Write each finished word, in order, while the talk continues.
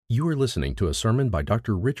You are listening to a sermon by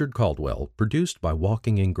Dr. Richard Caldwell, produced by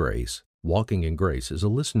Walking in Grace. Walking in Grace is a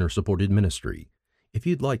listener-supported ministry. If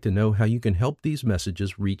you'd like to know how you can help these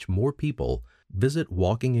messages reach more people, visit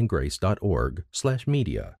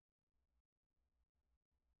walkingingrace.org/media.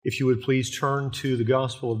 If you would please turn to the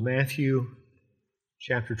Gospel of Matthew,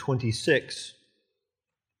 chapter 26.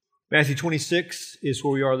 Matthew 26 is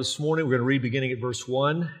where we are this morning. We're going to read beginning at verse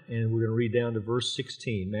 1, and we're going to read down to verse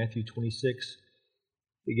 16. Matthew 26,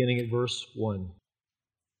 beginning at verse 1.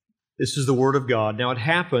 This is the Word of God. Now it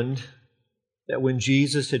happened that when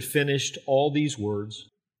Jesus had finished all these words,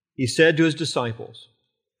 He said to His disciples,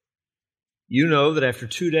 "You know that after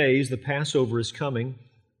 2 days the Passover is coming,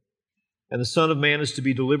 and the Son of Man is to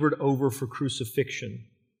be delivered over for crucifixion."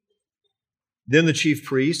 Then the chief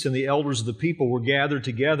priests and the elders of the people were gathered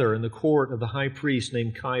together in the court of the high priest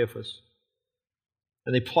named Caiaphas.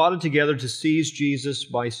 And they plotted together to seize Jesus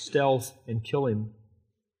by stealth and kill Him.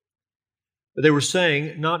 But they were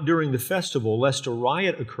saying, "Not during the festival, lest a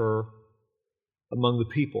riot occur among the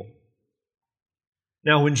people."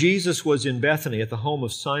 Now when Jesus was in Bethany at the home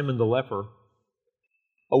of Simon the leper,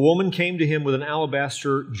 a woman came to Him with an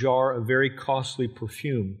alabaster jar of very costly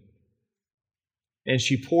perfume, and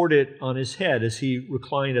she poured it on His head as He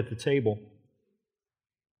reclined at the table.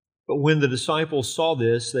 But when the disciples saw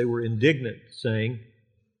this, they were indignant, saying,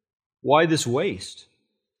 "Why this waste?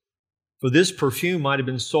 For this perfume might have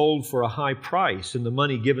been sold for a high price and the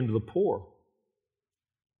money given to the poor."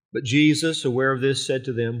 But Jesus, aware of this, said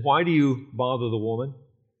to them, "Why do you bother the woman?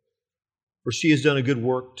 For she has done a good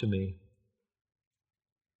work to me.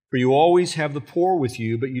 For you always have the poor with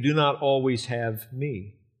you, but you do not always have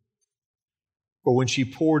me. For when she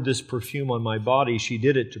poured this perfume on my body, she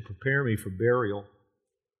did it to prepare me for burial.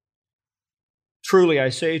 Truly I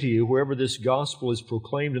say to you, wherever this gospel is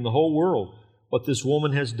proclaimed in the whole world, what this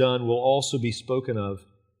woman has done will also be spoken of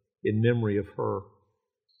in memory of her."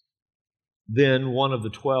 Then one of the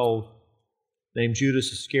 12, named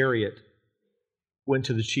Judas Iscariot, went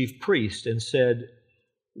to the chief priest and said,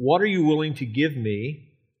 "What are you willing to give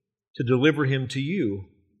me to deliver him to you?"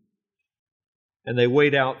 And they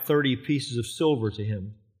weighed out 30 pieces of silver to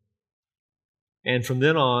him. And from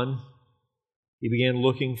then on, he began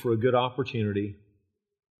looking for a good opportunity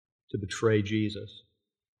to betray Jesus.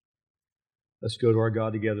 Let's go to our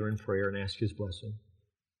God together in prayer and ask His blessing.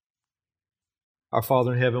 Our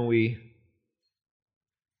Father in heaven, we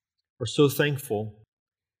are so thankful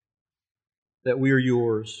that we are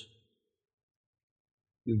yours.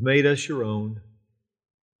 You've made us your own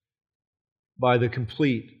by the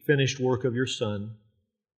complete, finished work of your Son.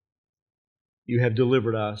 You have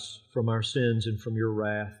delivered us from our sins and from your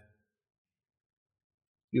wrath.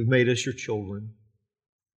 You've made us your children.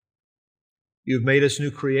 You've made us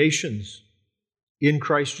new creations in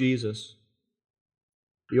Christ Jesus.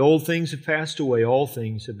 The old things have passed away, all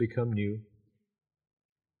things have become new.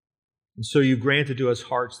 And so you've granted to us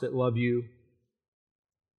hearts that love you,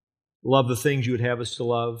 love the things you would have us to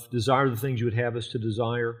love, desire the things you would have us to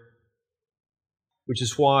desire, which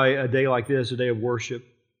is why a day like this, a day of worship,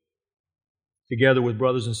 together with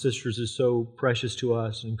brothers and sisters, is so precious to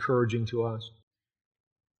us and encouraging to us.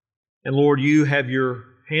 And Lord, you have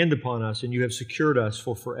your hand upon us and you have secured us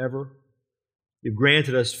for forever. You've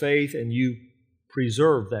granted us faith and you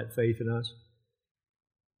preserve that faith in us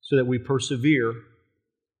so that we persevere.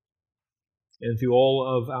 And through all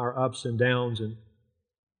of our ups and downs and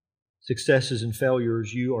successes and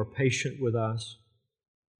failures, you are patient with us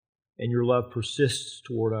and your love persists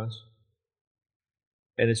toward us.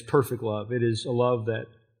 And it's perfect love. It is a love that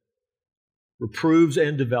reproves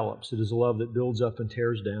and develops. It is a love that builds up and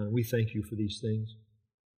tears down. And we thank you for these things.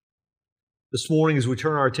 This morning, as we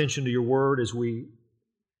turn our attention to your word, as we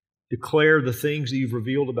declare the things that you've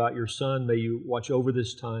revealed about your Son, may you watch over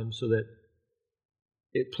this time so that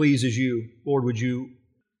it pleases you. Lord, would you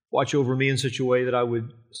watch over me in such a way that I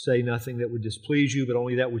would say nothing that would displease you, but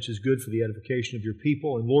only that which is good for the edification of your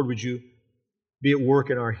people. And Lord, would you be at work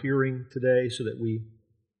in our hearing today so that we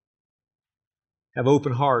have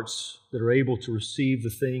open hearts that are able to receive the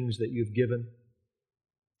things that you've given.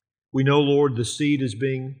 We know, Lord, the seed is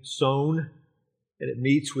being sown and it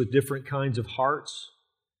meets with different kinds of hearts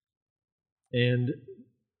and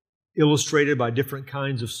illustrated by different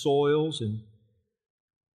kinds of soils. And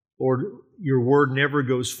Lord, your word never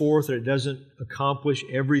goes forth and it doesn't accomplish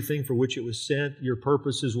everything for which it was sent. Your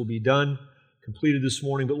purposes will be done, completed this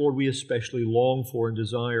morning. But Lord, we especially long for and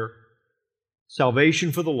desire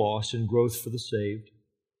salvation for the lost and growth for the saved.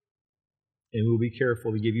 And we'll be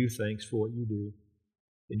careful to give you thanks for what you do.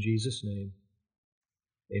 In Jesus' name,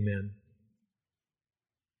 amen.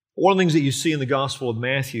 One of the things that you see in the Gospel of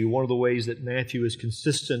Matthew, one of the ways that Matthew is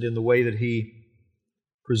consistent in the way that he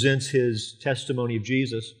presents his testimony of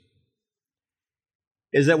Jesus,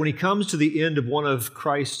 is that when he comes to the end of one of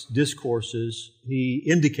Christ's discourses, he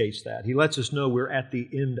indicates that. He lets us know we're at the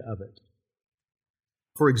end of it.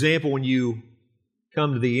 For example, when you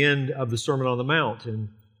come to the end of the Sermon on the Mount in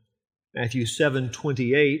Matthew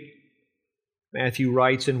 7:28, Matthew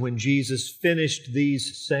writes, "And when Jesus finished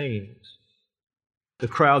these sayings, the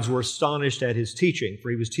crowds were astonished at his teaching, for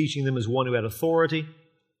he was teaching them as one who had authority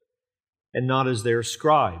and not as their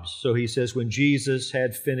scribes." So he says, when Jesus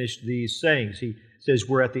had finished these sayings, he says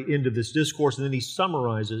we're at the end of this discourse, and then he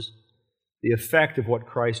summarizes the effect of what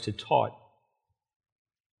Christ had taught.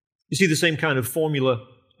 You see the same kind of formula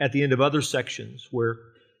at the end of other sections where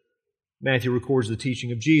Matthew records the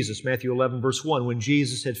teaching of Jesus. Matthew 11, verse 1, when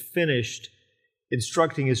Jesus had finished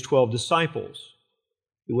instructing his 12 disciples,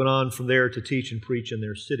 he went on from there to teach and preach in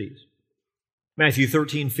their cities. Matthew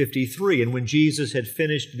 13:53, and when Jesus had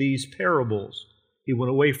finished these parables, he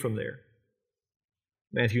went away from there.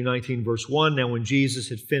 Matthew 19, verse 1, now when Jesus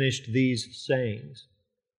had finished these sayings,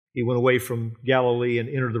 he went away from Galilee and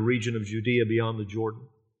entered the region of Judea beyond the Jordan.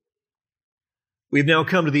 We've now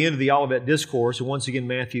come to the end of the Olivet Discourse, and once again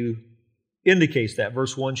Matthew indicates that.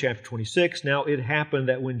 Verse 1, chapter 26, now it happened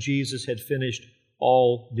that when Jesus had finished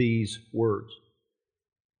all these words.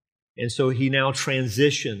 And so he now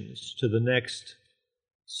transitions to the next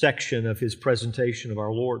section of his presentation of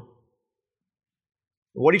our Lord.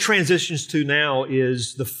 What he transitions to now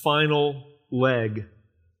is the final leg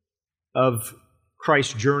of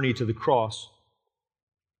Christ's journey to the cross.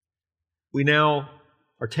 We now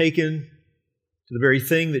are taken to the very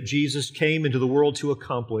thing that Jesus came into the world to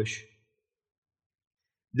accomplish.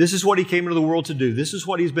 This is what he came into the world to do. This is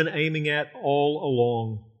what he's been aiming at all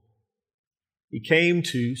along. He came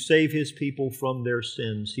to save his people from their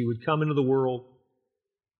sins. He would come into the world,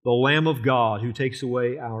 the Lamb of God who takes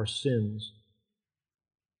away our sins.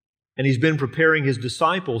 And he's been preparing his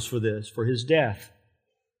disciples for this, for his death,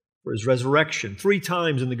 for his resurrection. 3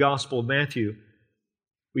 times in the Gospel of Matthew,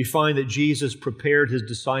 we find that Jesus prepared his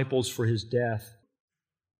disciples for his death.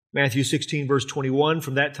 Matthew 16, verse 21,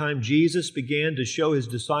 from that time Jesus began to show his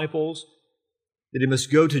disciples that he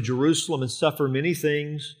must go to Jerusalem and suffer many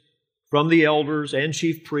things from the elders and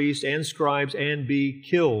chief priests and scribes and be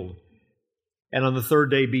killed, and on the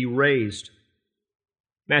 3rd day be raised.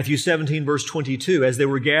 Matthew 17, verse 22, as they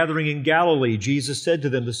were gathering in Galilee, Jesus said to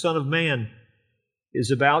them, the Son of Man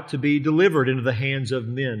is about to be delivered into the hands of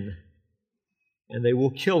men, and they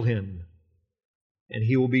will kill him, and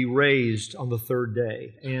he will be raised on the 3rd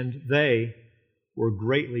day. And they were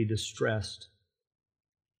greatly distressed.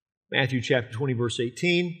 Matthew chapter 20, verse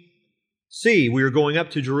 18, see, we are going up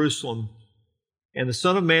to Jerusalem, and the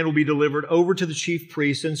Son of Man will be delivered over to the chief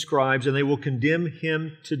priests and scribes, and they will condemn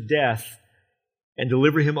him to death and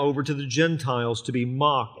deliver him over to the Gentiles to be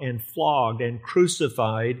mocked and flogged and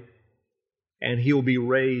crucified, and he will be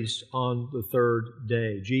raised on the 3rd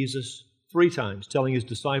day. Jesus, 3 times, telling his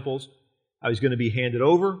disciples how he's going to be handed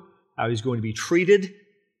over, how he's going to be treated,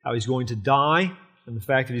 how he's going to die, and the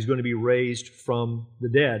fact that he's going to be raised from the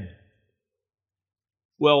dead.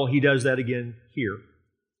 Well, he does that again here.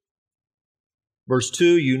 Verse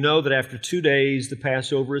 2, you know that after 2 days the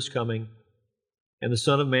Passover is coming, and the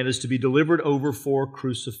Son of Man is to be delivered over for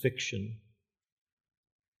crucifixion.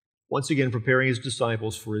 Once again, preparing his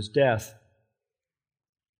disciples for his death.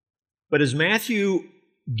 But as Matthew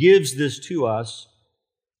gives this to us,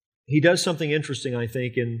 he does something interesting, I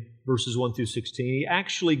think, in verses 1 through 16. He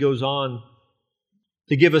actually goes on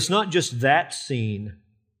to give us not just that scene,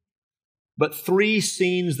 but 3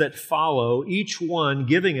 scenes that follow, each one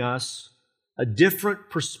giving us a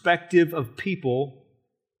different perspective of people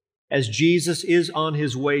as Jesus is on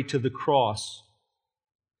his way to the cross.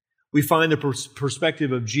 We find the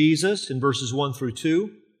perspective of Jesus in verses 1 through 2.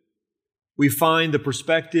 We find the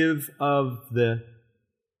perspective of the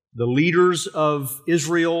leaders of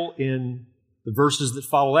Israel in the verses that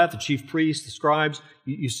follow that, the chief priests, the scribes.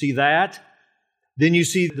 You see that. Then you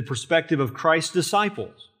see the perspective of Christ's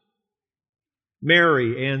disciples,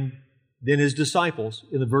 Mary and then his disciples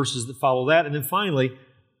in the verses that follow that. And then finally,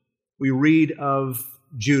 we read of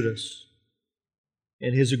Judas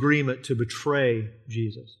and his agreement to betray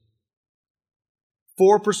Jesus.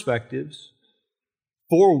 4 perspectives,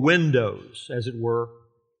 4 windows, as it were,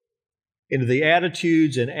 into the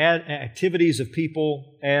attitudes and activities of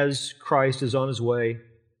people as Christ is on his way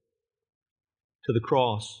to the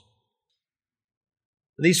cross.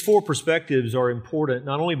 And these 4 perspectives are important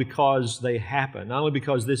not only because they happen, not only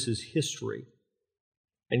because this is history,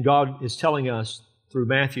 and God is telling us through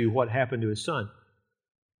Matthew what happened to his Son,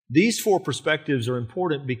 These four perspectives are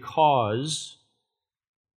important because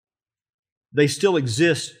they still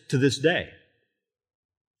exist to this day.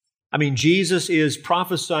 I mean, Jesus is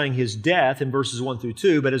prophesying His death in verses 1 through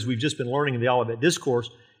 2, but as we've just been learning in the Olivet Discourse,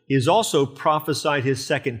 He has also prophesied His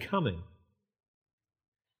second coming.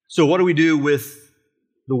 So what do we do with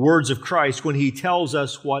the words of Christ when He tells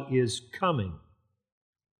us what is coming?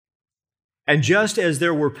 And just as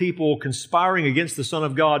there were people conspiring against the Son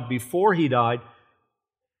of God before He died,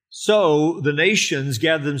 so the nations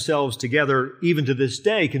gather themselves together even to this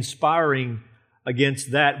day, conspiring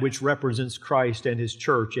against that which represents Christ and His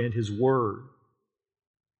church and His Word.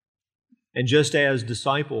 And just as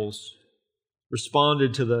disciples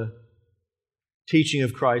responded to the teaching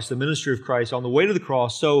of Christ, the ministry of Christ on the way to the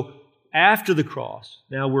cross, so after the cross,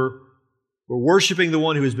 now we're worshiping the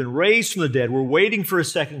one who has been raised from the dead. We're waiting for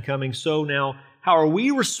His second coming. So now, how are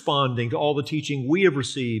we responding to all the teaching we have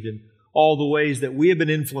received and all the ways that we have been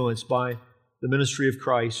influenced by the ministry of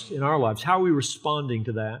Christ in our lives? How are we responding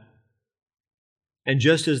to that? And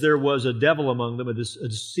just as there was a devil among them, a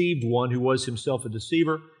deceived one who was himself a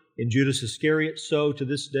deceiver in Judas Iscariot, so to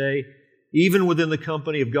this day, even within the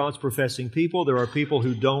company of God's professing people, there are people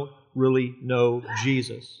who don't really know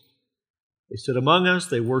Jesus. They sit among us,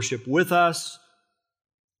 they worship with us.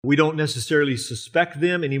 We don't necessarily suspect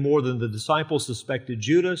them any more than the disciples suspected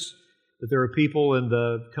Judas, but there are people in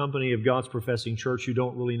the company of God's professing church who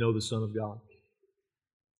don't really know the Son of God,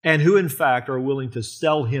 and who in fact are willing to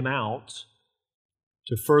sell Him out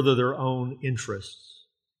to further their own interests.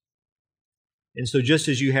 And so just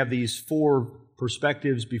as you have these four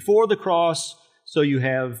perspectives before the cross, so you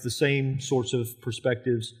have the same sorts of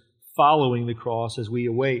perspectives following the cross as we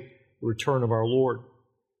await the return of our Lord.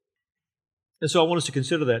 And so I want us to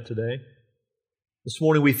consider that today. This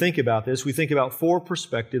morning we think about this. We think about four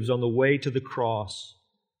perspectives on the way to the cross.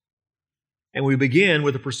 And we begin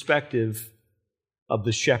with the perspective of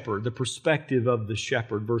the shepherd, the perspective of the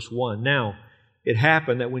shepherd, verse 1. Now, it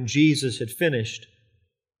happened that when Jesus had finished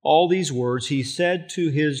all these words, He said to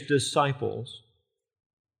His disciples,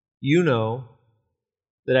 "You know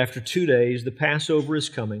that after 2 days the Passover is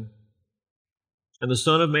coming, and the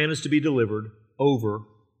Son of Man is to be delivered over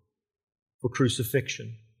for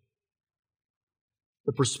crucifixion."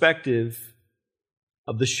 The perspective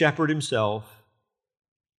of the shepherd himself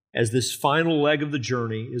as this final leg of the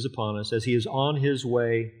journey is upon us, as He is on His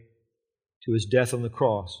way to His death on the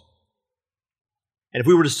cross. And if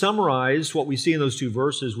we were to summarize what we see in those two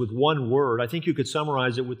verses with one word, I think you could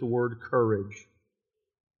summarize it with the word courage.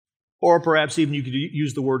 Or perhaps even you could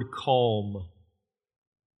use the word calm.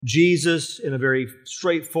 Jesus, in a very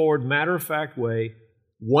straightforward, matter-of-fact way,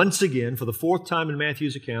 once again, for the fourth time in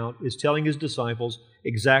Matthew's account, is telling His disciples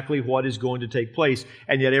exactly what is going to take place.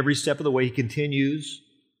 And yet every step of the way He continues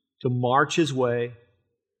to march His way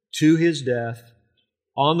to His death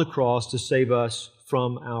on the cross to save us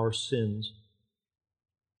from our sins.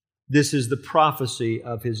 This is the prophecy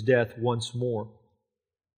of His death once more.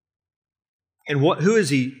 And who is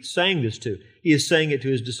He saying this to? He is saying it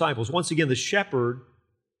to His disciples. Once again, the shepherd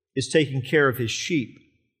is taking care of his sheep.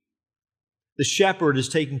 The shepherd is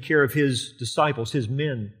taking care of His disciples, His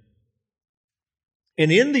men.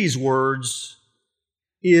 And in these words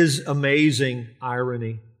is amazing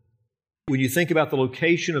irony. When you think about the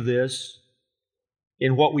location of this,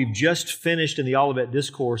 in what we've just finished in the Olivet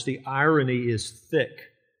Discourse, the irony is thick.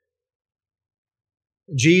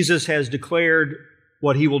 Jesus has declared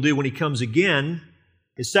what He will do when He comes again,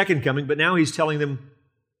 His second coming, but now He's telling them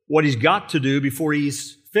what He's got to do before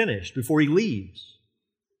He's finished, before He leaves.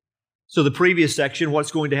 So the previous section,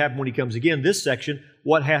 what's going to happen when He comes again. This section,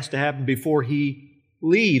 what has to happen before He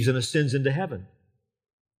leaves and ascends into heaven.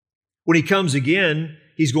 When He comes again,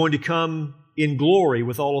 He's going to come in glory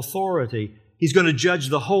with all authority. He's going to judge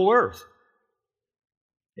the whole earth.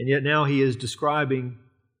 And yet now He is describing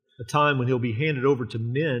a time when He'll be handed over to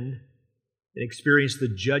men and experience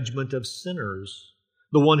the judgment of sinners.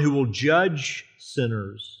 The one who will judge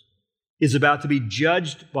sinners is about to be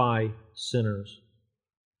judged by sinners.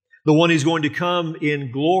 The one who's going to come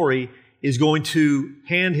in glory is going to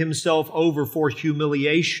hand Himself over for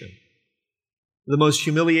humiliation. The most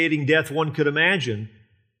humiliating death one could imagine.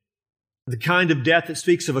 The kind of death that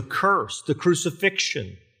speaks of a curse, the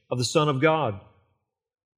crucifixion of the Son of God.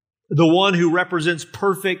 The one who represents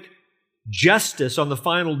perfect justice on the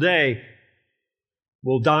final day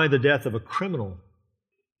will die the death of a criminal.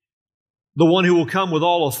 The one who will come with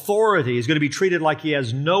all authority is going to be treated like He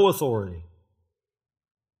has no authority.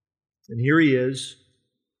 And here He is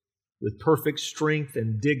with perfect strength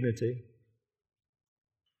and dignity,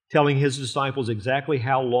 telling His disciples exactly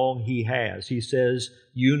how long He has. He says,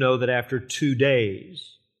 "You know that after 2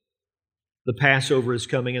 days The Passover is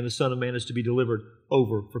coming, and the Son of Man is to be delivered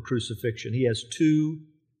over for crucifixion. He has 2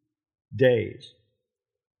 days.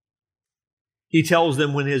 He tells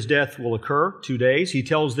them when his death will occur, 2 days. He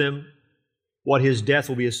tells them what his death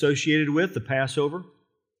will be associated with, the Passover.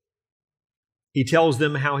 He tells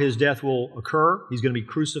them how his death will occur. He's going to be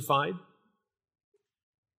crucified.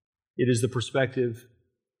 It is the perspective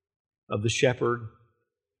of the shepherd,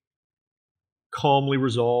 calmly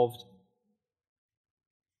resolved,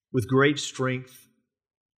 with great strength,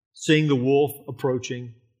 seeing the wolf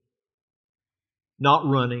approaching, not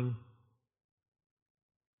running,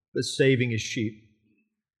 but saving his sheep,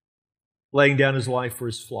 laying down his life for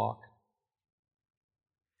his flock.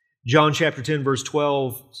 John chapter 10, verse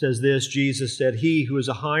 12 says this, Jesus said, "He who is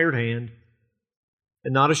a hired hand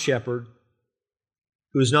and not a shepherd,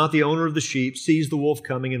 who is not the owner of the sheep, sees the wolf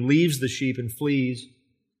coming and leaves the sheep and flees,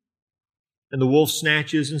 and the wolf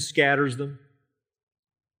snatches and scatters them,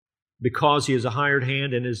 because he is a hired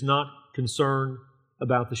hand and is not concerned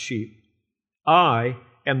about the sheep. I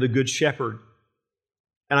am the good shepherd,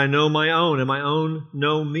 and I know my own, and my own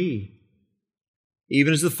know me,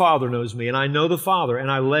 even as the Father knows me, and I know the Father, and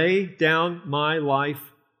I lay down my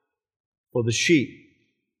life for the sheep.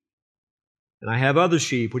 And I have other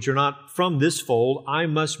sheep which are not from this fold. I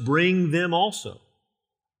must bring them also.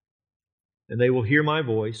 And they will hear my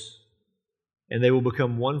voice, and they will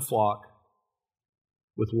become one flock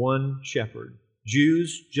with one shepherd."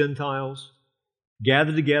 Jews, Gentiles,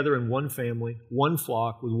 gathered together in one family, one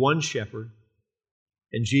flock with one shepherd.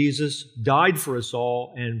 And Jesus died for us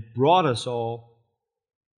all and brought us all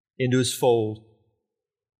into His fold.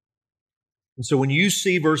 And so when you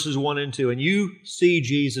see verses 1 and 2, and you see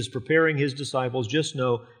Jesus preparing His disciples, just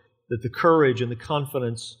know that the courage and the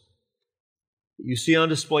confidence that you see on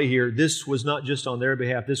display here, this was not just on their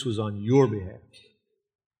behalf, this was on your behalf.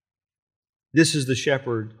 This is the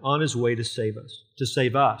shepherd on his way to save us, to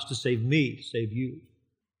save me, to save you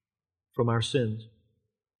from our sins.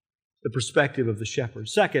 The perspective of the shepherd.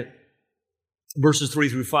 Second, verses 3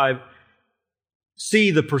 through 5,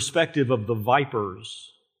 see the perspective of the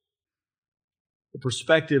vipers, the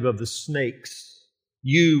perspective of the snakes.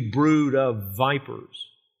 "You brood of vipers."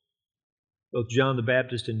 Both John the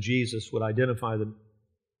Baptist and Jesus would identify them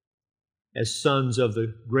as sons of the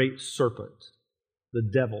great serpent, the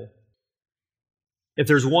devil. If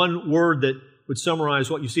there's one word that would summarize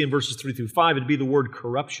what you see in verses 3 through 5, it'd be the word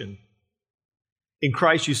corruption. In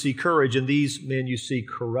Christ you see courage, in these men you see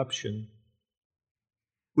corruption.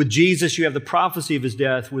 With Jesus you have the prophecy of His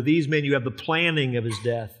death. With these men you have the planning of His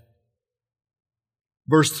death.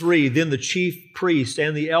 Verse 3, "Then the chief priests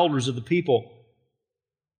and the elders of the people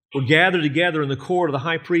were gathered together in the court of the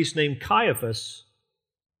high priest named Caiaphas,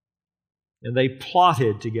 and they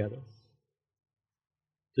plotted together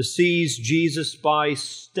to seize Jesus by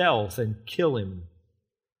stealth and kill Him."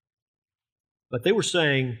 But they were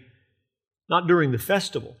saying, not during the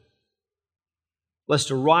festival, lest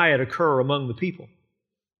a riot occur among the people.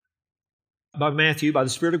 By Matthew, by the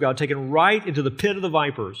Spirit of God, taken right into the pit of the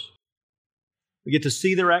vipers. We get to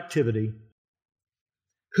see their activity.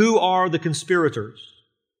 Who are the conspirators?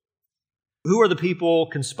 Who are the people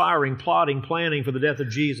conspiring, plotting, planning for the death of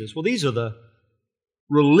Jesus? Well, these are the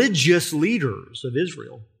religious leaders of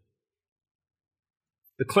Israel.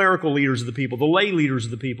 The clerical leaders of the people, the lay leaders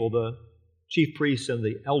of the people, the chief priests and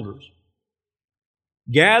the elders,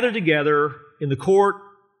 gathered together in the court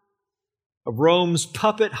of Rome's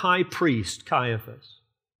puppet high priest, Caiaphas.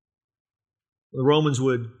 The Romans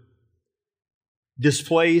would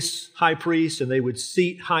displace high priests and they would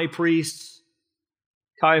seat high priests.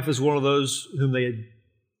 Caiaphas was one of those whom they had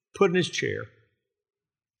put in his chair,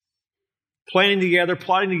 plotting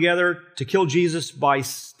together to kill Jesus by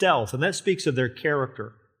stealth. And that speaks of their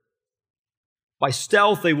character. By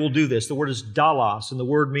stealth they will do this. The word is dalos, and the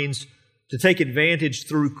word means to take advantage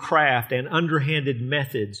through craft and underhanded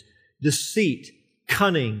methods, deceit,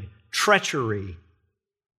 cunning, treachery.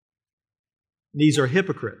 These are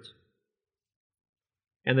hypocrites.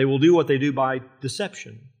 And they will do what they do by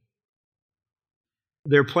deception.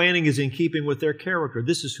 Their planning is in keeping with their character.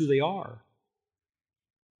 This is who they are.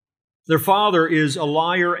 Their father is a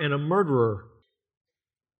liar and a murderer.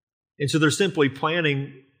 And so they're simply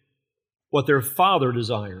planning what their father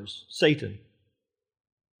desires, Satan,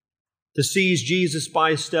 to seize Jesus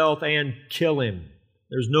by stealth and kill Him.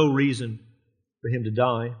 There's no reason for Him to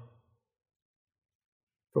die.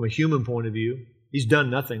 From a human point of view, He's done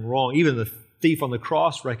nothing wrong. Even the thief on the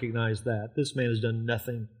cross recognized that. This man has done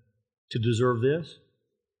nothing to deserve this.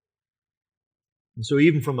 And so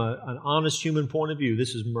even from an honest human point of view, this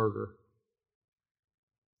is murder.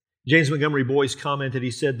 James Montgomery Boyce commented,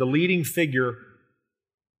 he said, "The leading figure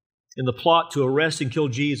in the plot to arrest and kill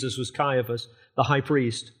Jesus was Caiaphas, the high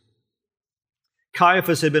priest.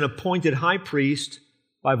 Caiaphas had been appointed high priest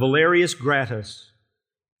by Valerius Gratus,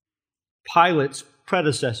 Pilate's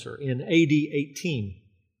predecessor in AD 18,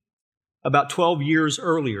 about 12 years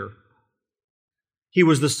earlier. He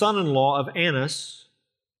was the son-in-law of Annas,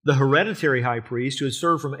 the hereditary high priest who had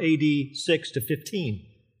served from AD 6 to 15,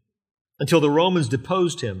 until the Romans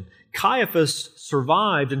deposed him. Caiaphas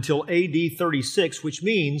survived until AD 36, which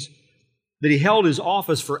means that he held his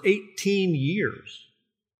office for 18 years.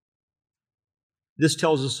 This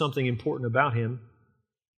tells us something important about him.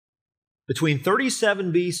 Between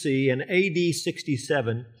 37 BC and AD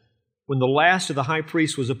 67, when the last of the high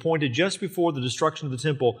priests was appointed just before the destruction of the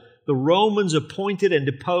temple, the Romans appointed and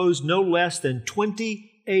deposed no less than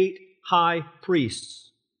 28 high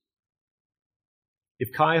priests.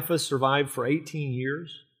 If Caiaphas survived for 18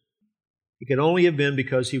 years, it could only have been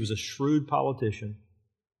because he was a shrewd politician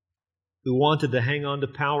who wanted to hang on to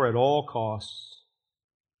power at all costs.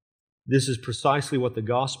 This is precisely what the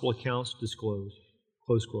gospel accounts disclose.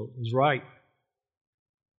 Close quote. He's right.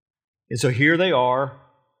 And so here they are,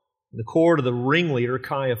 in the court of the ringleader,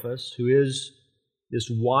 Caiaphas, who is this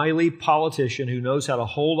wily politician who knows how to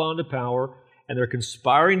hold on to power, and they're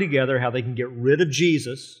conspiring together how they can get rid of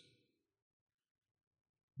Jesus.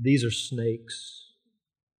 These are snakes.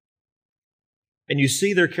 And you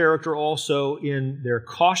see their character also in their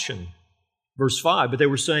caution. Verse 5, but they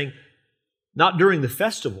were saying, not during the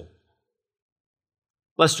festival,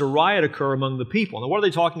 lest a riot occur among the people. Now, what are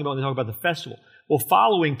they talking about when they talk about the festival? Well,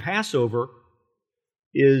 following Passover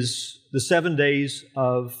is the 7 days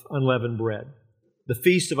of unleavened bread, the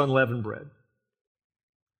Feast of Unleavened Bread.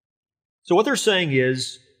 So what they're saying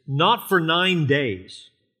is, not for 9 days.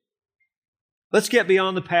 Let's get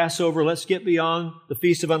beyond the Passover, let's get beyond the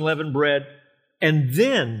Feast of Unleavened Bread, and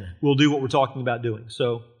then we'll do what we're talking about doing.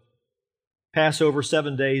 So, Passover,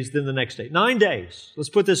 7 days, then the next day. 9 days. Let's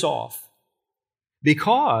put this off.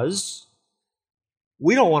 Because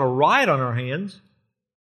we don't want a riot on our hands.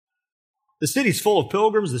 The city's full of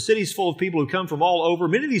pilgrims. The city's full of people who come from all over.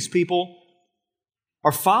 Many of these people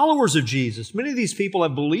are followers of Jesus. Many of these people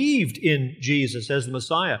have believed in Jesus as the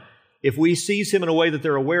Messiah. If we seize Him in a way that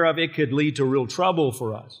they're aware of, it could lead to real trouble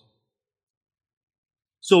for us.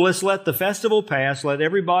 So let's let the festival pass, let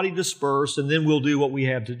everybody disperse, and then we'll do what we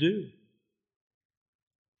have to do.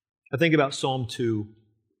 I think about Psalm 2.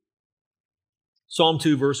 Psalm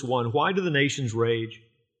 2, verse 1, why do the nations rage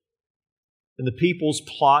and the peoples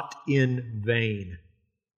plot in vain?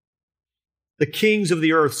 The kings of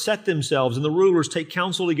the earth set themselves, and the rulers take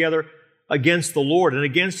counsel together against the Lord and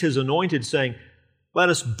against His anointed, saying, let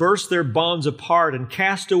us burst their bonds apart and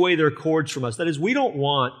cast away their cords from us. That is, we don't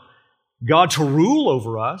want God to rule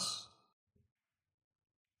over us.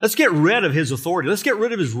 Let's get rid of His authority. Let's get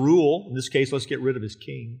rid of His rule. In this case, let's get rid of His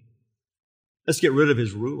king. Let's get rid of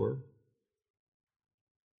His ruler.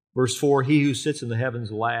 Verse 4, He who sits in the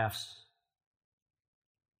heavens laughs.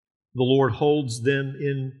 The Lord holds them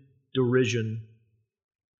in derision.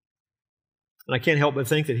 And I can't help but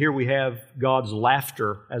think that here we have God's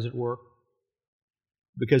laughter, as it were,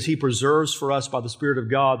 because He preserves for us by the Spirit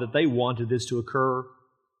of God that they wanted this to occur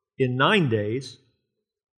in 9 days.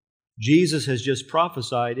 Jesus has just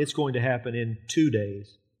prophesied it's going to happen in 2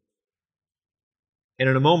 days. And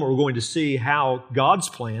in a moment, we're going to see how God's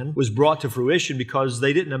plan was brought to fruition because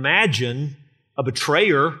they didn't imagine a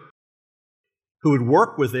betrayer who would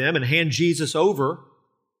work with them and hand Jesus over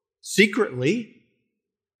secretly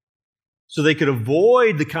so they could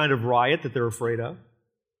avoid the kind of riot that they're afraid of.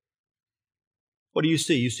 What do you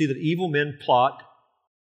see? You see that evil men plot,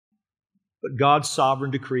 but God's sovereign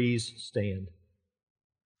decrees stand.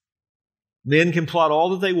 Men can plot all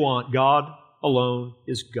that they want. God alone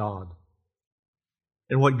is God.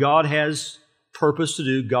 And what God has purpose to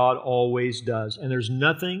do, God always does. And there's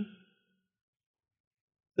nothing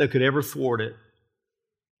that could ever thwart it.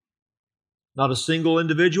 Not a single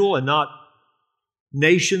individual and not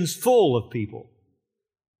nations full of people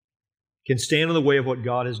can stand in the way of what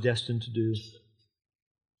God has destined to do.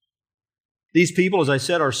 These people, as I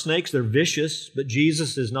said, are snakes. They're vicious, but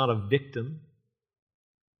Jesus is not a victim.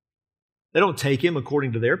 They don't take Him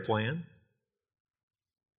according to their plan.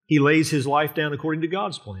 He lays His life down according to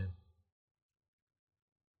God's plan.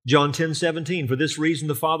 John 10:17, for this reason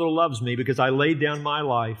the Father loves me, because I laid down my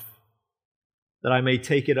life that I may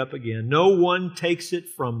take it up again. No one takes it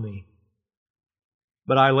from me,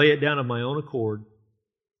 but I lay it down of my own accord.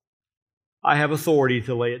 I have authority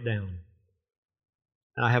to lay it down,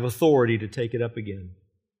 and I have authority to take it up again.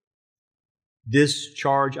 This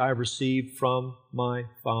charge I have received from my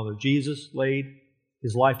Father. Jesus laid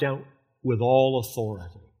His life down with all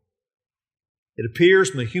authority. It appears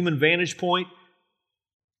from the human vantage point,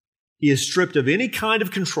 he is stripped of any kind of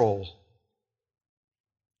control,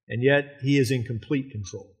 and yet he is in complete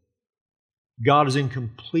control. God is in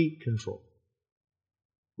complete control.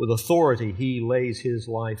 With authority, he lays his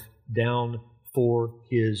life down for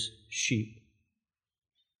his sheep.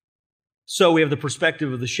 So we have the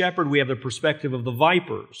perspective of the shepherd, we have the perspective of the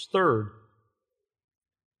vipers. Third,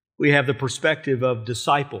 we have the perspective of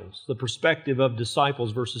disciples. The perspective of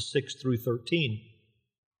disciples, verses 6 through 13.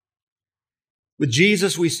 With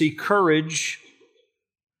Jesus, we see courage.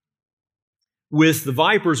 With the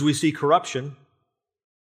vipers, we see corruption.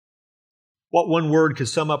 What one word could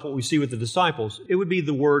sum up what we see with the disciples? It would be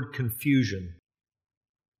the word confusion.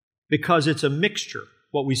 Because it's a mixture,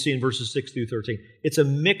 what we see in verses 6 through 13. It's a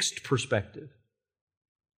mixed perspective.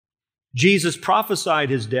 Jesus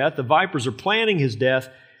prophesied his death. The vipers are planning his death.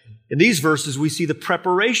 In these verses, we see the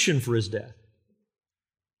preparation for his death.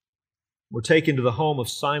 We're taken to the home of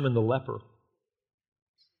Simon the leper.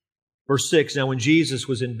 Verse 6, now when Jesus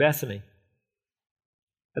was in Bethany,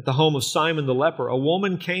 at the home of Simon the leper, a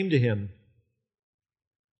woman came to him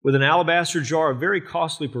with an alabaster jar of very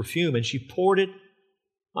costly perfume, and she poured it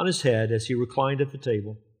on his head as he reclined at the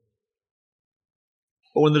table.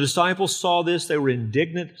 But when the disciples saw this, they were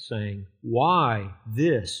indignant, saying, why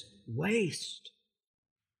this waste?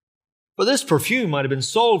 For this perfume might have been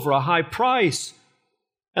sold for a high price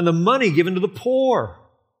and the money given to the poor.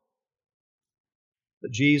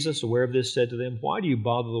 But Jesus, aware of this, said to them, why do you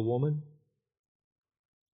bother the woman?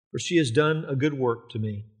 For she has done a good work to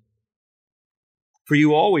me. For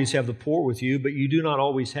you always have the poor with you, but you do not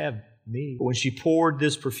always have me. But when she poured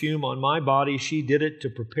this perfume on my body, she did it to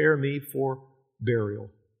prepare me for burial.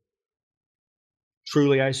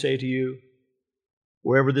 Truly I say to you,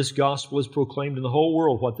 wherever this gospel is proclaimed in the whole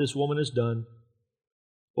world, what this woman has done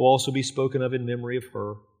will also be spoken of in memory of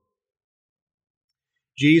her.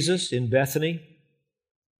 Jesus in Bethany,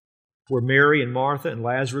 where Mary and Martha and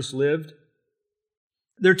Lazarus lived.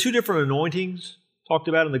 There are two different anointings talked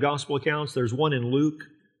about in the gospel accounts. There's one in Luke,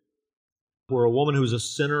 where a woman who's a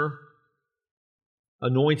sinner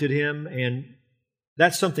anointed him, and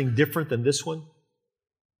that's something different than this one.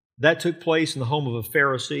 That took place in the home of a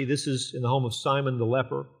Pharisee. This is in the home of Simon the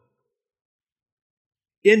leper.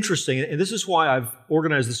 Interesting, and this is why I've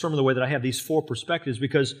organized the sermon the way that I have these four perspectives,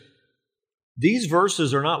 because these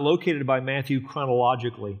verses are not located by Matthew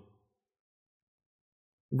chronologically.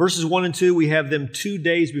 In verses 1 and 2, we have them 2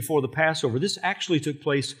 days before the Passover. This actually took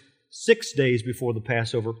place 6 days before the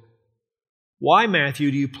Passover. Why,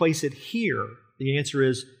 Matthew, do you place it here? The answer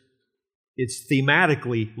is, it's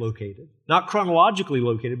thematically located. Not chronologically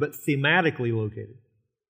located, but thematically located.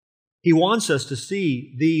 He wants us to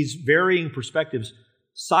see these varying perspectives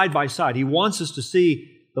side by side. He wants us to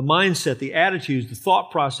see the mindset, the attitudes, the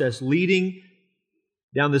thought process leading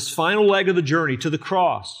down this final leg of the journey to the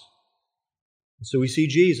cross. And so we see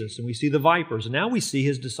Jesus, and we see the vipers, and now we see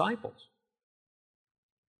his disciples.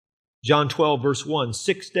 John 12, verse 1,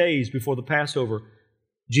 6 days before the Passover,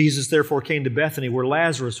 Jesus therefore came to Bethany, where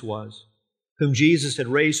Lazarus was, whom Jesus had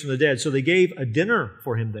raised from the dead. So they gave a dinner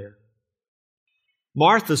for him there.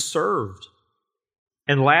 Martha served,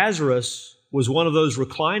 and Lazarus was one of those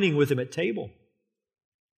reclining with him at table.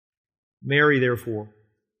 Mary, therefore.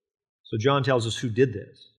 So John tells us who did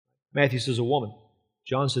this. Matthew says a woman.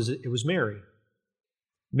 John says it was Mary.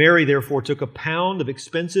 Mary, therefore, took a pound of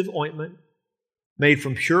expensive ointment made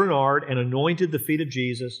from pure nard and anointed the feet of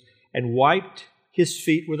Jesus and wiped his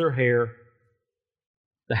feet with her hair.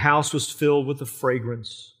 The house was filled with the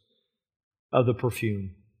fragrance of the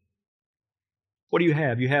perfume. What do you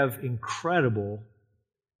have? You have incredible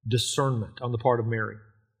discernment on the part of Mary.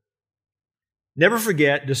 Never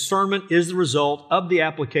forget, discernment is the result of the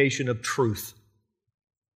application of truth.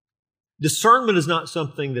 Discernment is not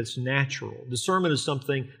something that's natural. Discernment is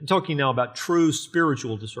something, I'm talking now about true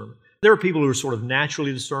spiritual discernment. There are people who are sort of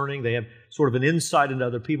naturally discerning. They have sort of an insight into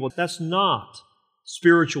other people. That's not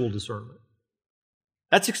spiritual discernment.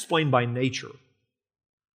 That's explained by nature.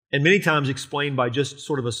 And many times explained by just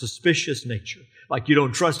sort of a suspicious nature. Like you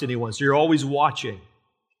don't trust anyone, so you're always watching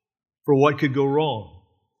for what could go wrong.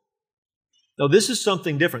 No, this is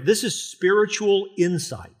something different. This is spiritual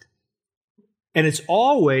insight. And it's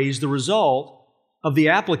always the result of the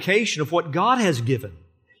application of what God has given.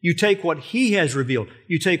 You take what He has revealed.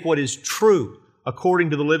 You take what is true according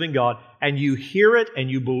to the living God, and you hear it, and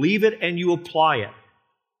you believe it, and you apply it.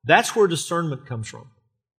 That's where discernment comes from.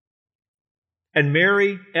 And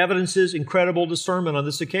Mary evidences incredible discernment on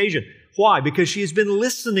this occasion. Why? Because she has been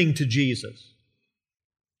listening to Jesus.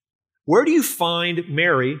 Where do you find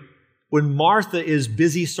Mary when Martha is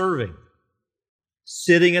busy serving?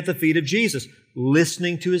 sitting at the feet of Jesus,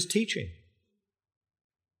 listening to His teaching.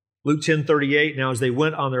 Luke 10:38, now as they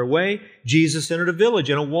went on their way, Jesus entered a village,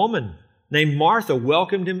 and a woman named Martha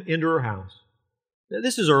welcomed Him into her house. Now,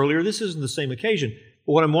 this is earlier, this isn't the same occasion,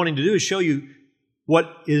 but what I'm wanting to do is show you what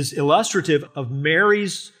is illustrative of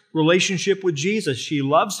Mary's relationship with Jesus. She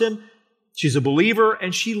loves Him, she's a believer,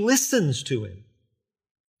 and she listens to Him.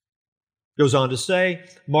 Goes on to say,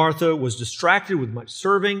 Martha was distracted with much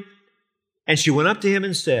serving, and she went up to Him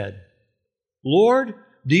and said, Lord,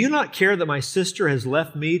 do you not care that my sister has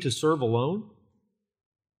left me to serve alone?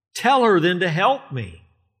 Tell her then to help me.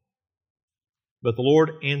 But the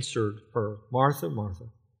Lord answered her, Martha, Martha,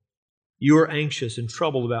 you are anxious and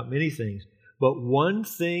troubled about many things, but one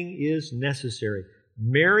thing is necessary.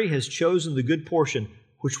 Mary has chosen the good portion,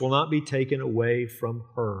 which will not be taken away from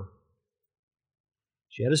her.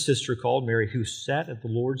 She had a sister called Mary who sat at the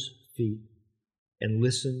Lord's feet and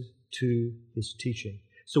listened to His teaching.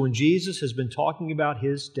 So when Jesus has been talking about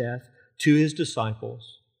His death to His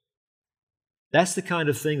disciples, that's the kind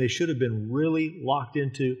of thing they should have been really locked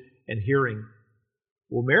into and hearing.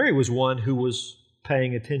 Well, Mary was one who was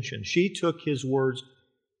paying attention. She took His words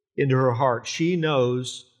into her heart. She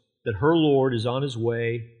knows that her Lord is on His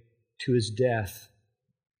way to His death.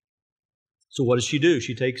 So what does she do?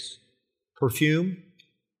 She takes perfume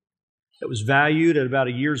that was valued at about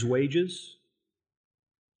a year's wages,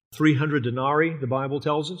 300 denarii, the Bible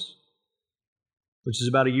tells us, which is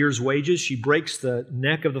about a year's wages. She breaks the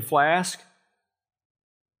neck of the flask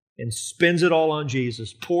and spins it all on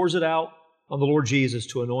Jesus, pours it out on the Lord Jesus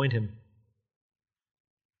to anoint Him.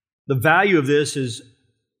 The value of this is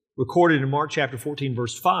recorded in Mark chapter 14,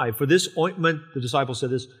 verse 5. For this ointment, the disciples said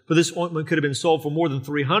this, for this ointment could have been sold for more than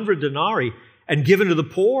 300 denarii and given to the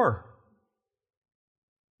poor.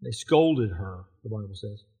 They scolded her, the Bible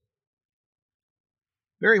says.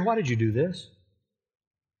 Mary, why did you do this?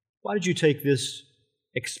 Why did you take this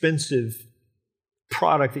expensive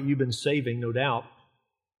product that you've been saving, no doubt,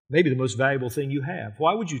 maybe the most valuable thing you have?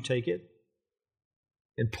 Why would you take it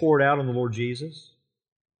and pour it out on the Lord Jesus?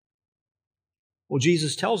 Well,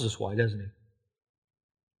 Jesus tells us why, doesn't He?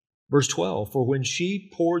 Verse 12, for when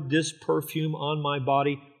she poured this perfume on my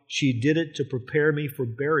body, she did it to prepare me for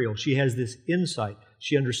burial. She has this insight.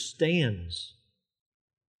 She understands.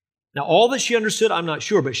 Now, all that she understood, I'm not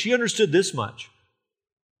sure, but she understood this much,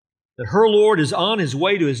 that her Lord is on His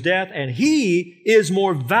way to His death, and He is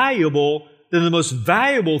more valuable than the most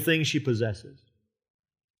valuable thing she possesses,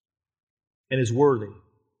 and is worthy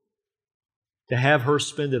to have her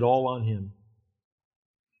spend it all on Him.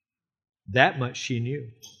 That much she knew.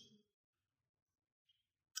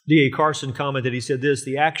 D.A. Carson commented, he said this,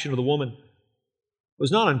 the action of the woman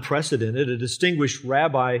was not unprecedented. A distinguished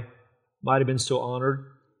rabbi might have been so honored.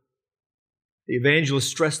 The evangelist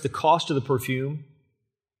stressed the cost of the perfume,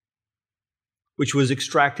 which was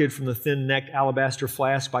extracted from the thin-necked alabaster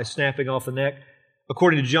flask by snapping off the neck.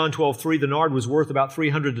 According to John 12:3, the nard was worth about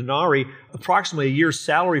 300 denarii, approximately a year's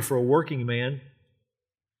salary for a working man.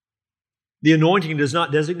 The anointing does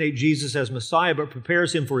not designate Jesus as Messiah, but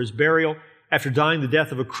prepares Him for His burial after dying the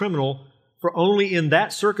death of a criminal, for only in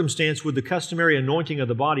that circumstance would the customary anointing of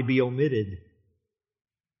the body be omitted.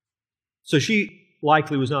 So she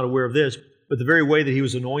likely was not aware of this, but the very way that He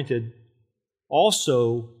was anointed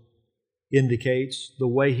also indicates the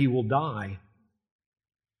way He will die.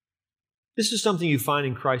 This is something you find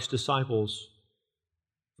in Christ's disciples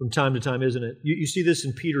from time to time, isn't it? You see this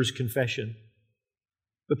in Peter's confession.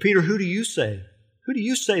 But Peter, who do you say? Who do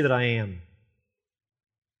you say that I am?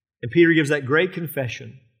 And Peter gives that great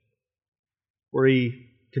confession where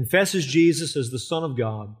he confesses Jesus as the Son of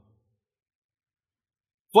God.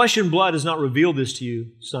 Flesh and blood has not revealed this to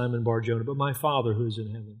you, Simon Bar-Jonah, but my Father who is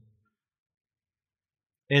in heaven.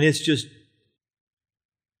 And it's just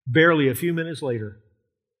barely a few minutes later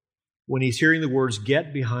when he's hearing the words,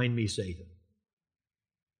 "Get behind me, Satan,"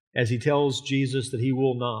 as he tells Jesus that he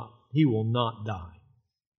will not die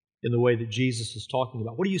in the way that Jesus is talking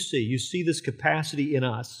about. What do you see? You see this capacity in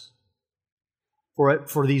us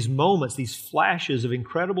for these moments, these flashes of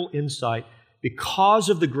incredible insight because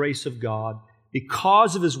of the grace of God,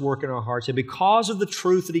 because of His work in our hearts, and because of the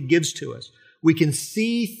truth that He gives to us. We can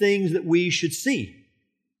see things that we should see.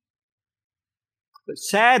 But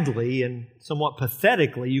sadly and somewhat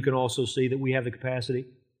pathetically, you can also see that we have the capacity,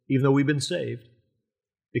 even though we've been saved,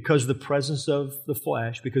 because of the presence of the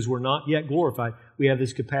flesh, because we're not yet glorified, we have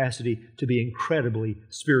this capacity to be incredibly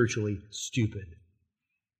spiritually stupid.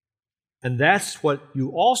 And that's what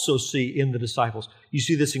you also see in the disciples. You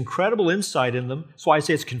see this incredible insight in them. That's why I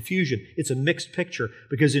say it's confusion. It's a mixed picture.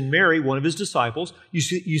 Because in Mary, one of His disciples, you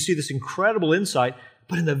see this incredible insight,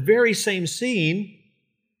 but in the very same scene,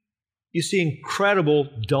 You see incredible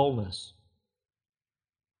dullness.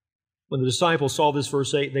 When the disciples saw this,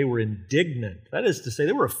 verse 8, they were indignant. That is to say,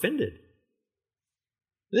 they were offended.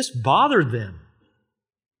 This bothered them.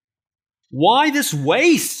 Why this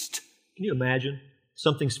waste? Can you imagine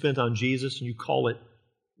something spent on Jesus and you call it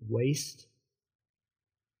waste?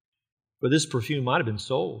 But this perfume might have been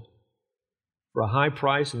sold for a high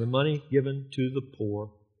price and the money given to the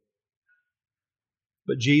poor.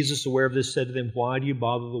 But Jesus, aware of this, said to them, why do you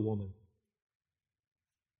bother the woman?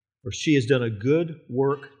 For she has done a good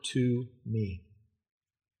work to me.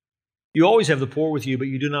 You always have the poor with you, but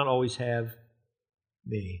you do not always have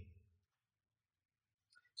me.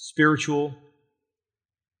 Spiritual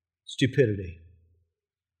stupidity.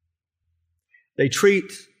 They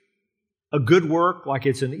treat a good work like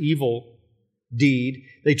it's an evil deed.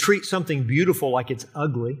 They treat something beautiful like it's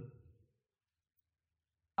ugly.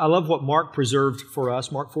 I love what Mark preserved for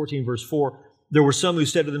us. Mark 14, verse 4. There were some who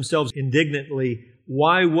said to themselves indignantly,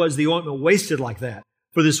 why was the ointment wasted like that?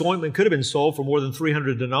 For this ointment could have been sold for more than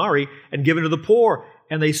 300 denarii and given to the poor.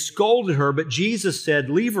 And they scolded her, but Jesus said,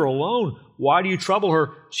 leave her alone. Why do you trouble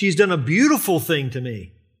her? She's done a beautiful thing to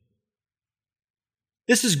me.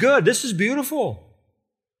 This is good. This is beautiful.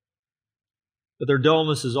 But their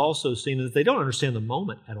dullness is also seen in that they don't understand the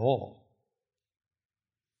moment at all.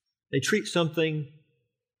 They treat something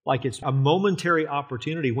like it's a momentary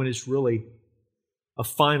opportunity when it's really a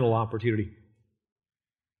final opportunity.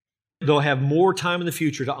 They'll have more time in the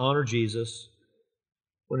future to honor Jesus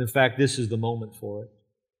when in fact this is the moment for it.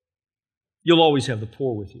 You'll always have the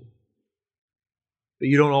poor with you, but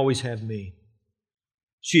you don't always have me.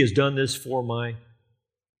 She has done this for my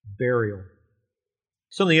burial.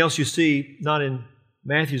 Something else you see, not in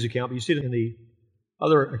Matthew's account, but you see it in the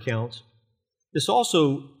other accounts. This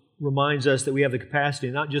also reminds us that we have the capacity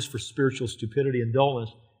not just for spiritual stupidity and dullness,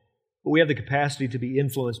 but we have the capacity to be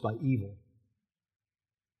influenced by evil.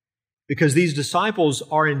 Because these disciples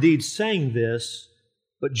are indeed saying this,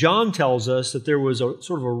 but John tells us that there was a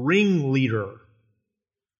sort of a ringleader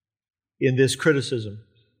in this criticism.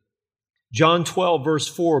 John 12, verse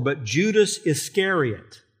 4, but Judas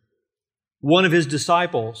Iscariot, one of his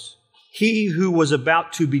disciples, he who was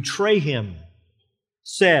about to betray him,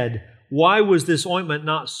 said, why was this ointment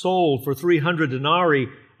not sold for 300 denarii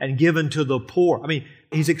and given to the poor? I mean,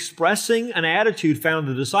 he's expressing an attitude found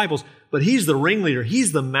in the disciples, but he's the ringleader.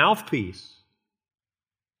 He's the mouthpiece.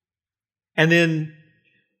 And then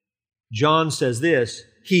John says this,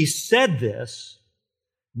 he said this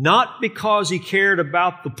not because he cared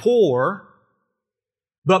about the poor,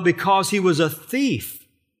 but because he was a thief.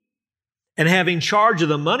 And having charge of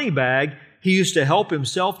the money bag, he used to help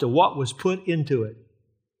himself to what was put into it.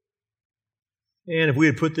 And if we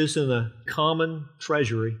had put this in the common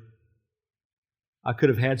treasury, I could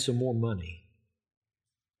have had some more money.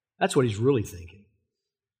 That's what he's really thinking.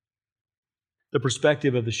 The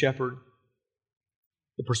perspective of the shepherd,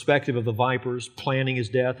 the perspective of the vipers planning his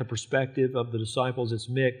death, the perspective of the disciples, it's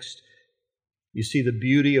mixed. You see the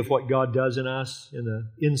beauty of what God does in us, in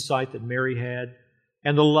the insight that Mary had,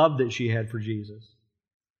 and the love that she had for Jesus.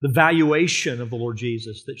 The valuation of the Lord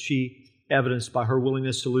Jesus that she evidenced by her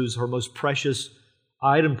willingness to lose her most precious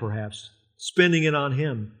item, perhaps, spending it on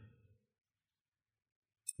Him.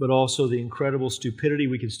 But also the incredible stupidity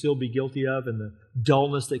we can still be guilty of and the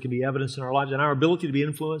dullness that can be evidenced in our lives and our ability to be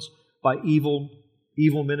influenced by evil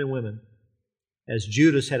men and women. As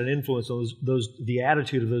Judas had an influence on the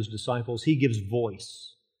attitude of those disciples, he gives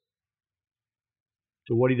voice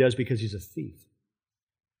to what he does because he's a thief.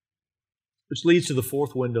 Which leads to the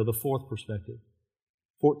fourth window, the fourth perspective.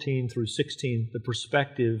 14 through 16, the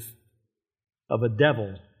perspective of a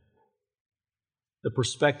devil. The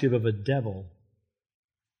perspective of a devil.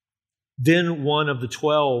 Then one of the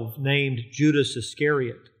 12, named Judas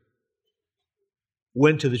Iscariot,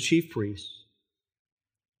 went to the chief priests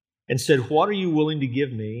and said, what are you willing to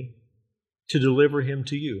give me to deliver him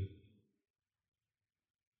to you?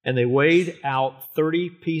 And they weighed out 30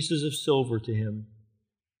 pieces of silver to him.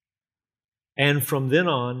 And from then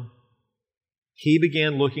on, he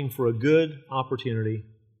began looking for a good opportunity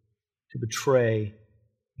to betray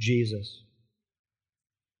Jesus.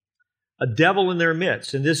 A devil in their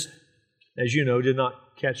midst. And this, as you know, did not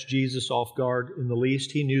catch Jesus off guard in the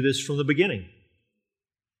least. He knew this from the beginning.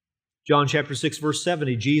 John chapter 6, verse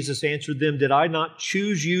 70, Jesus answered them, did I not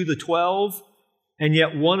choose you, the 12, and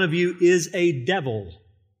yet one of you is a devil?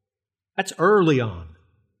 That's early on.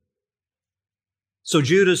 So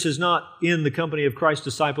Judas is not in the company of Christ's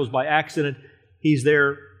disciples by accident. He's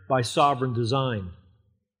there by sovereign design.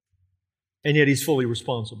 And yet he's fully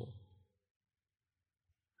responsible.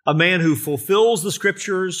 A man who fulfills the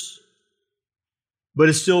Scriptures but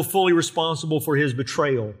is still fully responsible for his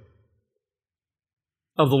betrayal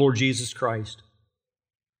of the Lord Jesus Christ.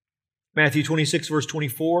 Matthew 26, verse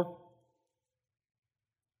 24.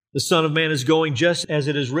 The Son of Man is going just as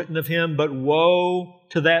it is written of him, but woe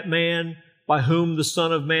to that man by whom the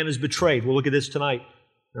Son of Man is betrayed. We'll look at this tonight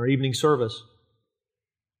in our evening service.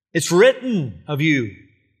 It's written of you,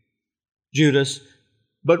 Judas,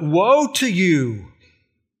 but woe to you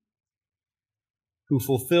who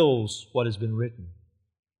fulfills what has been written.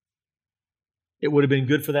 It would have been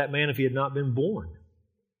good for that man if he had not been born.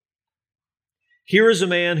 Here is a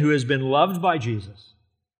man who has been loved by Jesus.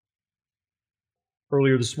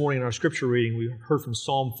 Earlier this morning in our scripture reading, we heard from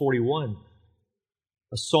Psalm 41,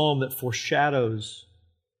 a psalm that foreshadows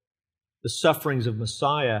the sufferings of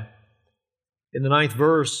Messiah. In the 9th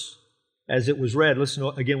verse, as it was read, listen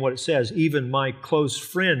again what it says. Even my close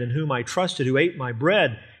friend in whom I trusted, who ate my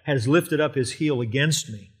bread, has lifted up his heel against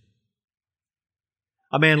me.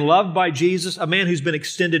 A man loved by Jesus, a man who's been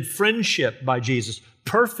extended friendship by Jesus,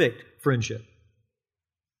 perfect friendship.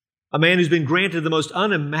 A man who's been granted the most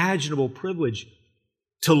unimaginable privilege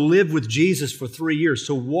to live with Jesus for 3 years,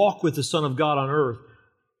 to walk with the Son of God on earth,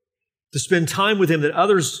 to spend time with Him that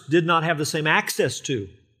others did not have the same access to.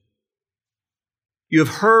 You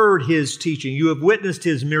have heard His teaching. You have witnessed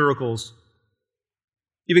His miracles.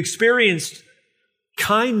 You've experienced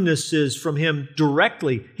kindnesses from Him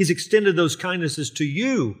directly. He's extended those kindnesses to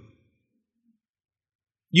you.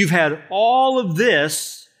 You've had all of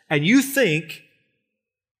this, and you think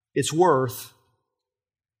it's worth,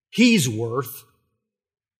 He's worth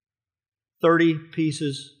 30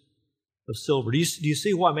 pieces of silver. Do you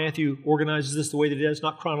see why Matthew organizes this the way that he does?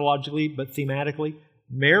 Not chronologically, but thematically.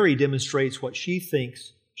 Mary demonstrates what she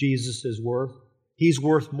thinks Jesus is worth. He's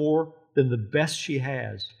worth more than the best she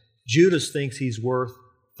has. Judas thinks he's worth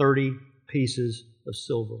 30 pieces of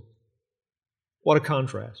silver. What a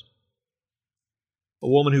contrast. A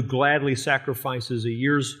woman who gladly sacrifices a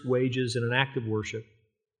year's wages in an act of worship.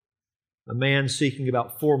 A man seeking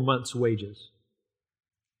about 4 months' wages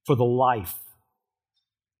for the life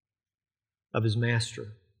of his master,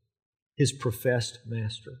 his professed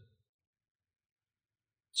master.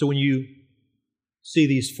 So when you see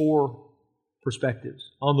these 4 perspectives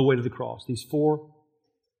on the way to the cross, these 4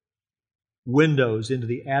 windows into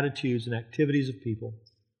the attitudes and activities of people,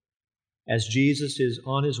 as Jesus is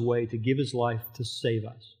on His way to give His life to save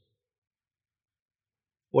us,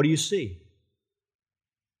 what do you see?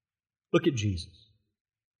 Look at Jesus.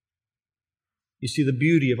 You see the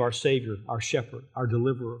beauty of our Savior, our Shepherd, our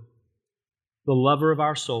Deliverer, the lover of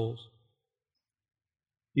our souls.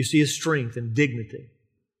 You see His strength and dignity,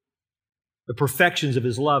 the perfections of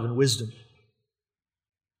His love and wisdom.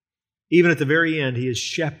 Even at the very end, He is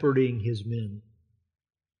shepherding His men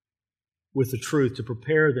with the truth to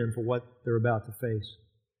prepare them for what they're about to face.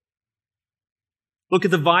 Look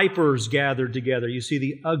at the vipers gathered together. You see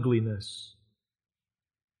the ugliness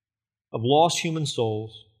of lost human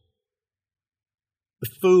souls, the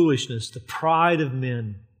foolishness, the pride of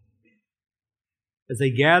men, as they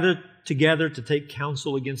gather together to take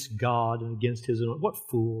counsel against God and against His own. What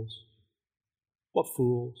fools! What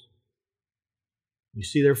fools! You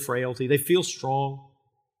see their frailty. They feel strong,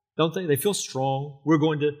 don't they? They feel strong. We're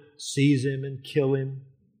going to seize Him and kill Him.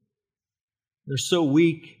 They're so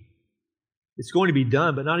weak. It's going to be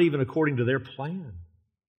done, but not even according to their plan.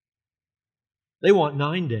 They want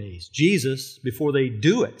 9 days. Jesus, before they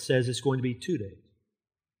do it, says it's going to be 2 days.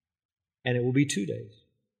 And it will be 2 days.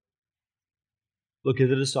 Look at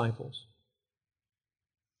the disciples.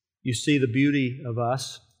 You see the beauty of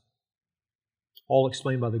us, all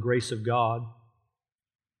explained by the grace of God.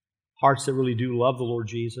 Hearts that really do love the Lord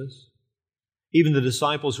Jesus. Even the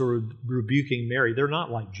disciples who are rebuking Mary, they're not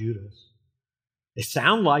like Judas. They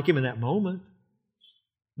sound like him in that moment,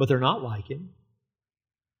 but they're not like him.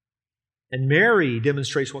 And Mary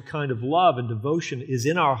demonstrates what kind of love and devotion is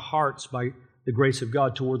in our hearts by the grace of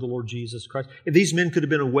God toward the Lord Jesus Christ. If these men could have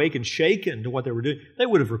been awake and shaken to what they were doing, they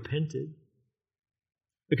would have repented.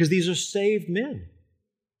 Because these are saved men.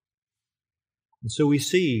 And so we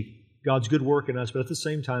see God's good work in us, but at the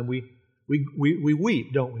same time we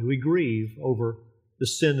weep, don't we? We grieve over the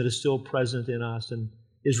sin that is still present in us and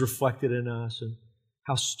is reflected in us, and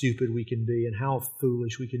how stupid we can be and how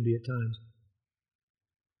foolish we can be at times.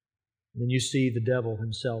 And then you see the devil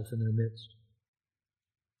himself in their midst.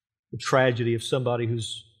 The tragedy of somebody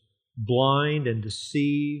who's blind and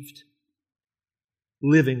deceived,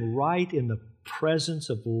 living right in the presence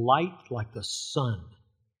of light like the sun,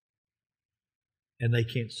 and they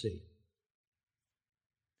can't see.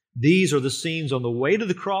 These are the scenes on the way to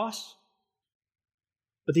the cross,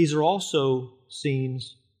 but these are also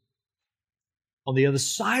scenes on the other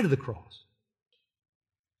side of the cross,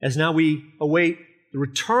 as now we await the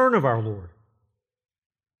return of our Lord.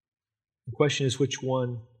 The question is, which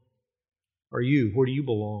one are you? Where do you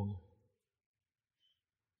belong?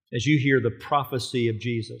 As you hear the prophecy of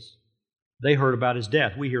Jesus, they heard about His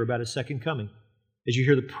death. We hear about His second coming. As you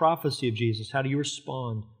hear the prophecy of Jesus, how do you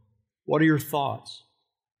respond? What are your thoughts?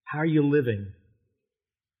 How are you living?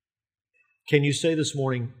 Can you say this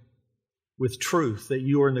morning with truth that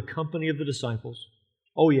you are in the company of the disciples?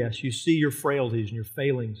 Oh yes, you see your frailties and your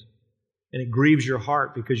failings, and it grieves your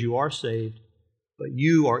heart because you are saved, but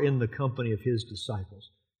you are in the company of His disciples.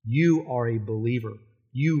 You are a believer.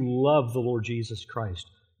 You love the Lord Jesus Christ.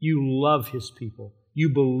 You love His people. You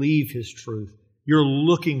believe His truth. You're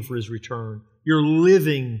looking for His return. You're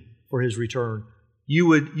living for His return. You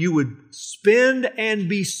would spend and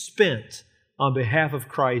be spent on behalf of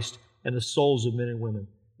Christ and the souls of men and women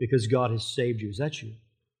because God has saved you. Is that you?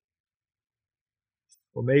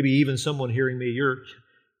 Or maybe even someone hearing me,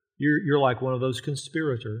 you're like one of those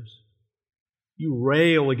conspirators. You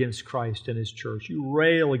rail against Christ and His church. You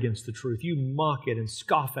rail against the truth. You mock it and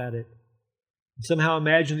scoff at it. And somehow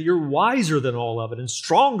imagine that you're wiser than all of it and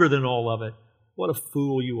stronger than all of it. What a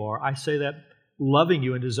fool you are. I say that loving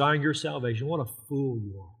you and desiring your salvation. What a fool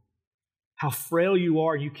you are. How frail you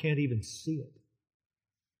are, and you can't even see it.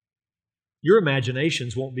 Your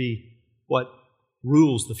imaginations won't be what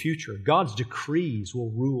rules the future. God's decrees will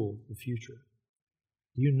rule the future.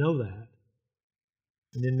 Do you know that?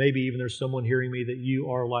 And then maybe even there's someone hearing me that you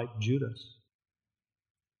are like Judas.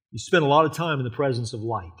 You spend a lot of time in the presence of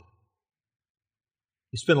light.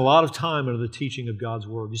 You spend a lot of time under the teaching of God's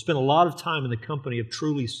Word. You spend a lot of time in the company of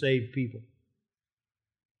truly saved people.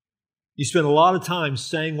 You spend a lot of time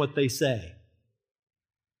saying what they say.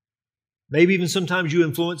 Maybe even sometimes you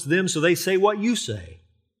influence them so they say what you say.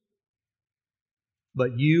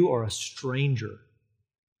 But you are a stranger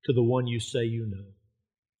to the one you say you know.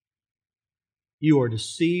 You are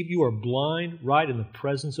deceived, you are blind right in the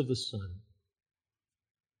presence of the Son.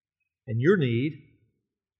 And your need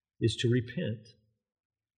is to repent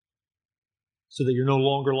so that you're no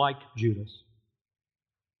longer like Judas.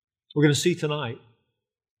 We're going to see tonight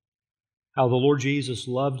how the Lord Jesus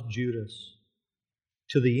loved Judas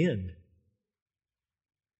to the end.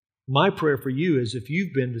 My prayer for you is if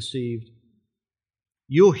you've been deceived,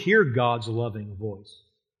 you'll hear God's loving voice.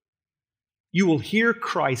 You will hear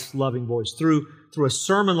Christ's loving voice through a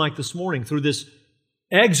sermon like this morning, through this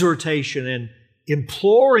exhortation and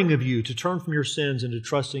imploring of you to turn from your sins and to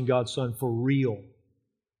trust in God's Son for real.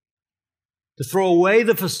 To throw away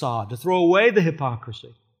the facade, to throw away the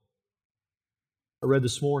hypocrisy. I read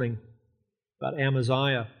this morning about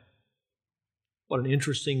Amaziah. What an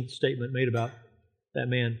interesting statement made about that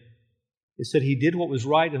man. It said he did what was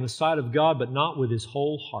right in the sight of God, but not with his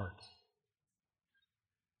whole heart.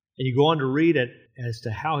 And you go on to read it as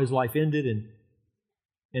to how his life ended, and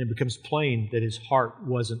it becomes plain that his heart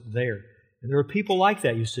wasn't there. And there are people like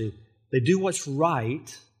that, you see. They do what's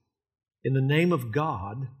right in the name of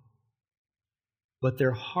God, but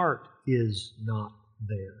their heart is not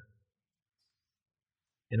there.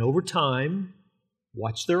 And over time,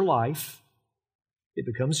 watch their life, it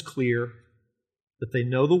becomes clear that they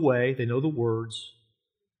know the way, they know the words,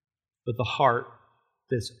 but the heart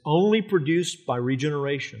that's only produced by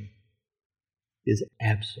regeneration is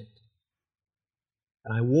absent.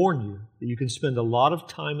 And I warn you that you can spend a lot of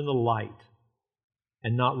time in the light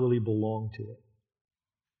and not really belong to it.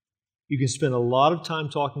 You can spend a lot of time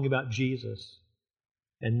talking about Jesus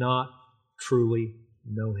and not truly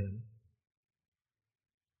know Him.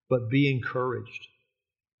 But be encouraged,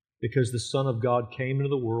 because the Son of God came into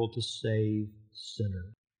the world to save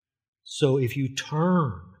sinners. So if you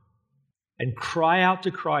turn and cry out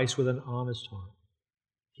to Christ with an honest heart,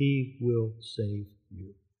 He will save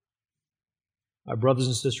you. Our brothers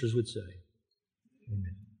and sisters would say,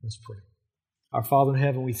 amen. Let's pray. Our Father in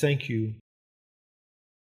heaven, we thank You.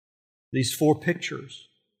 These 4 pictures,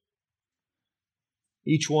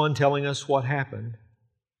 each one telling us what happened,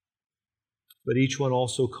 but each one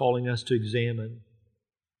also calling us to examine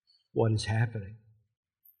what is happening.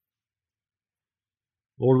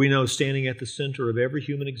 Lord, we know standing at the center of every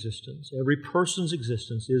human existence, every person's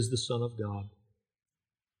existence, is the Son of God.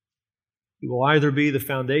 He will either be the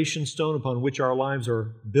foundation stone upon which our lives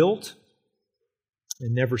are built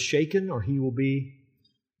and never shaken, or He will be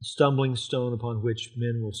the stumbling stone upon which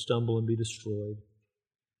men will stumble and be destroyed.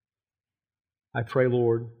 I pray,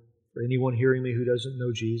 Lord, for anyone hearing me who doesn't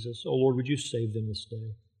know Jesus, oh Lord, would You save them this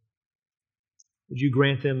day? Would You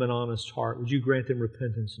grant them an honest heart? Would You grant them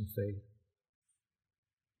repentance and faith?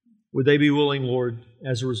 Would they be willing, Lord,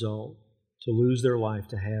 as a result, to lose their life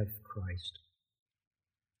to have Christ?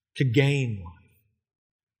 to gain life.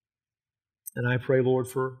 And I pray, Lord,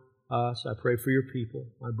 for us. I pray for your people,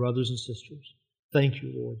 my brothers and sisters. Thank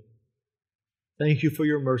you, Lord. Thank you for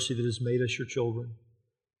your mercy that has made us your children.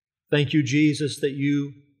 Thank you, Jesus, that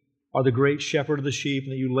you are the great shepherd of the sheep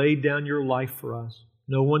and that you laid down your life for us.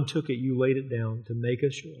 No one took it. You laid it down to make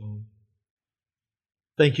us your own.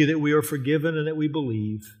 Thank you that we are forgiven and that we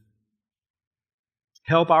believe.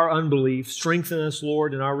 Help our unbelief. Strengthen us,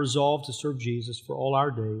 Lord, in our resolve to serve Jesus for all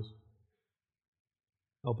our days.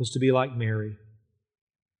 Help us to be like Mary,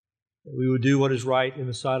 that we would do what is right in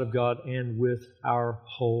the sight of God and with our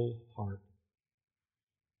whole heart.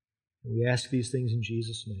 And we ask these things in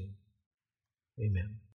Jesus' name. Amen.